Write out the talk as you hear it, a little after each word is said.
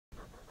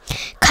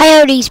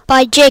Coyotes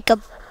by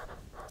Jacob.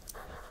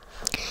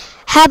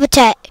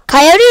 Habitat.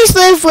 Coyotes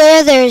live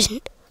where there's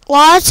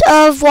lots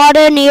of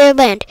water near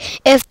land.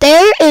 If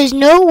there is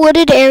no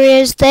wooded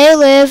areas, they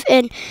live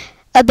in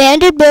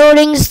abandoned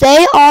buildings.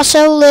 They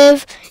also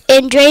live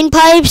in drain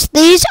pipes.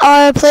 These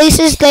are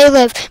places they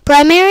live.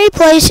 Primary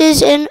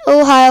places in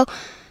Ohio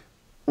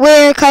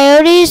where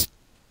coyotes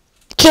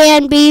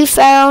can be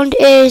found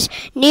is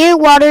near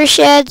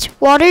watersheds.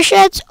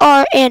 Watersheds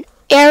are an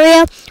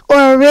area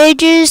or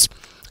ridges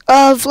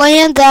of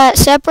land that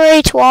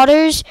separates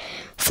waters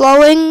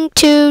flowing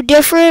to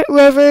different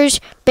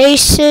rivers,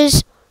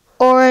 basins,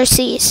 or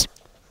seas.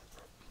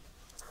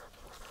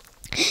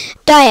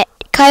 Diet.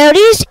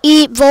 Coyotes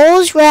eat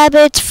voles,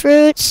 rabbits,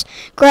 fruits,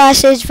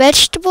 grasses,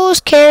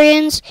 vegetables,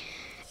 carrions,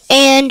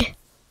 and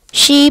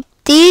sheep.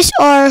 These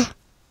are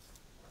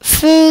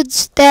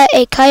foods that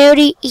a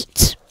coyote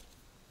eats.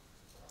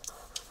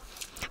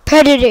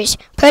 Predators.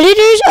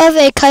 Predators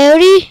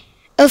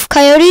of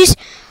coyotes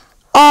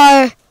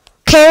are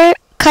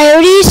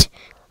coyotes,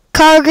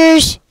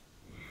 cougars,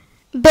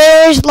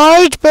 bears,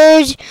 large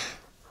birds,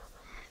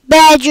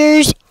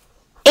 badgers,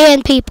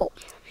 and people.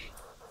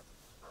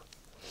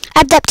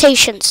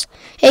 Adaptations.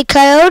 A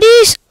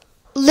coyote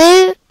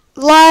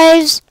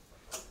lives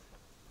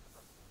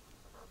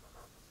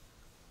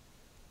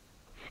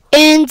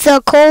in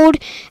the cold,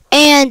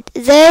 and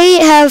they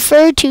have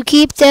fur to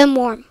keep them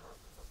warm.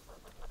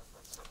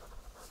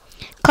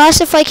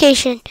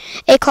 Classification.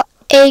 A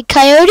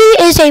coyote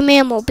is a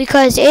mammal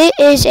because it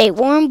is a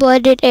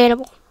warm-blooded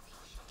animal.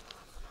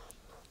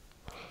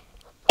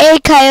 A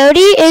coyote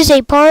is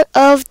a part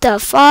of the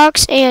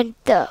fox and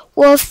the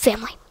wolf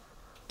family.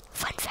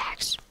 Fun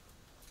facts.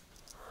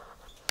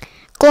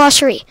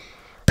 Glossary.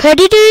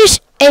 Predators.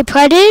 A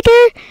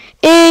predator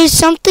is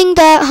something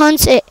that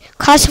hunts it.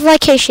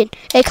 Classification.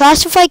 A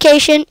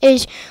classification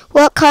is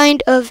what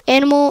kind of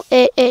animal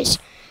it is.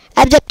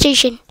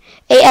 Adaptation.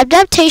 A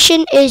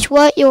adaptation is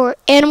what your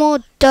animal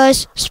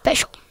does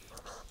special.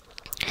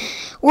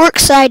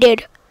 Works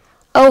cited.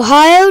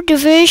 Ohio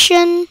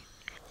Division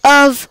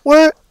of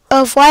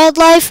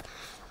Wildlife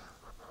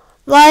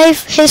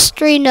Life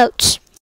History Notes.